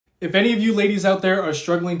If any of you ladies out there are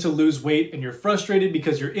struggling to lose weight and you're frustrated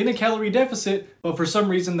because you're in a calorie deficit, but for some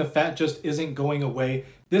reason the fat just isn't going away,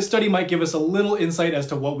 this study might give us a little insight as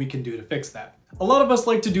to what we can do to fix that. A lot of us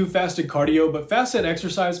like to do fasted cardio, but fasted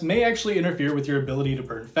exercise may actually interfere with your ability to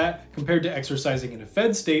burn fat compared to exercising in a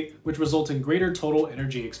fed state, which results in greater total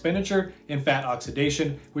energy expenditure and fat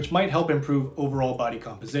oxidation, which might help improve overall body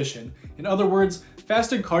composition. In other words,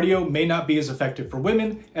 fasted cardio may not be as effective for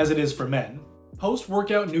women as it is for men.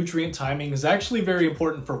 Post-workout nutrient timing is actually very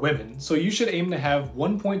important for women, so you should aim to have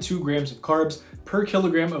 1.2 grams of carbs per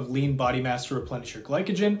kilogram of lean body mass to replenish your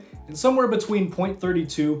glycogen, and somewhere between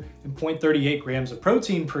 0.32 and 0.38 grams of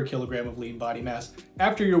protein per kilogram of lean body mass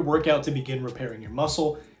after your workout to begin repairing your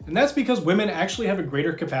muscle. And that's because women actually have a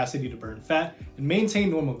greater capacity to burn fat and maintain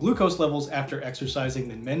normal glucose levels after exercising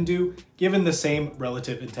than men do, given the same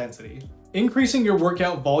relative intensity. Increasing your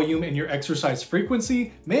workout volume and your exercise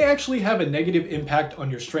frequency may actually have a negative impact on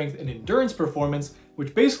your strength and endurance performance,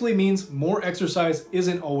 which basically means more exercise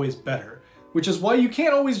isn't always better. Which is why you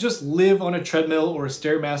can't always just live on a treadmill or a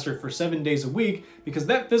Stairmaster for 7 days a week, because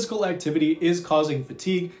that physical activity is causing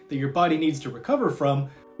fatigue that your body needs to recover from,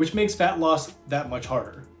 which makes fat loss that much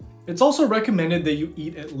harder. It's also recommended that you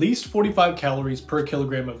eat at least 45 calories per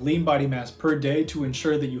kilogram of lean body mass per day to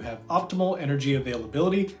ensure that you have optimal energy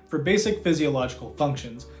availability for basic physiological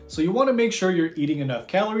functions. So you want to make sure you're eating enough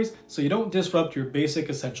calories so you don't disrupt your basic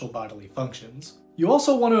essential bodily functions. You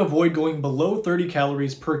also want to avoid going below 30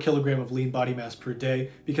 calories per kilogram of lean body mass per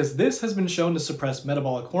day, because this has been shown to suppress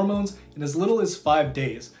metabolic hormones in as little as 5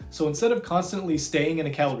 days. So instead of constantly staying in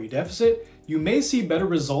a calorie deficit, you may see better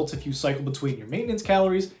results if you cycle between your maintenance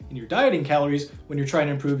calories and your dieting calories when you're trying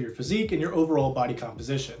to improve your physique and your overall body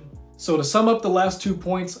composition. So to sum up the last 2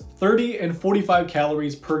 points, 30 and 45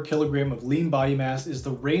 calories per kilogram of lean body mass is the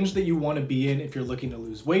range that you want to be in if you're looking to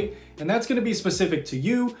lose weight, and that's going to be specific to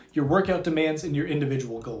you, your workout demands, and your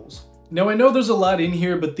individual goals. Now I know there's a lot in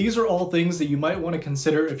here, but these are all things that you might want to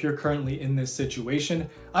consider if you're currently in this situation.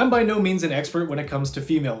 I'm by no means an expert when it comes to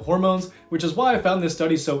female hormones, which is why I found this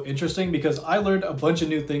study so interesting, because I learned a bunch of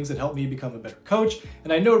new things that helped me become a better coach,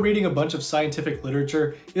 and I know reading a bunch of scientific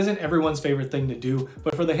literature isn't everyone's favorite thing to do,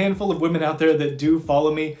 but for the handful of women out there that do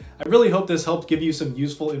follow me, I really hope this helped give you some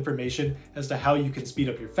useful information as to how you can speed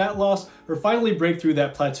up your fat loss or finally break through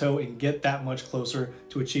that plateau and get that much closer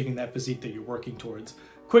to achieving that physique that you're working towards.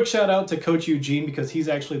 Quick shout out to Coach Eugene, because he's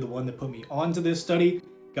actually the one that put me onto this study,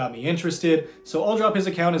 got me interested. So I'll drop his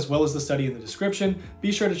account as well as the study in the description.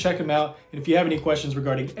 Be sure to check him out. And if you have any questions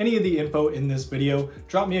regarding any of the info in this video,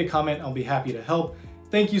 drop me a comment. I'll be happy to help.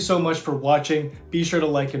 Thank you so much for watching. Be sure to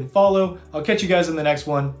like and follow. I'll catch you guys in the next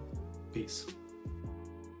one. Peace.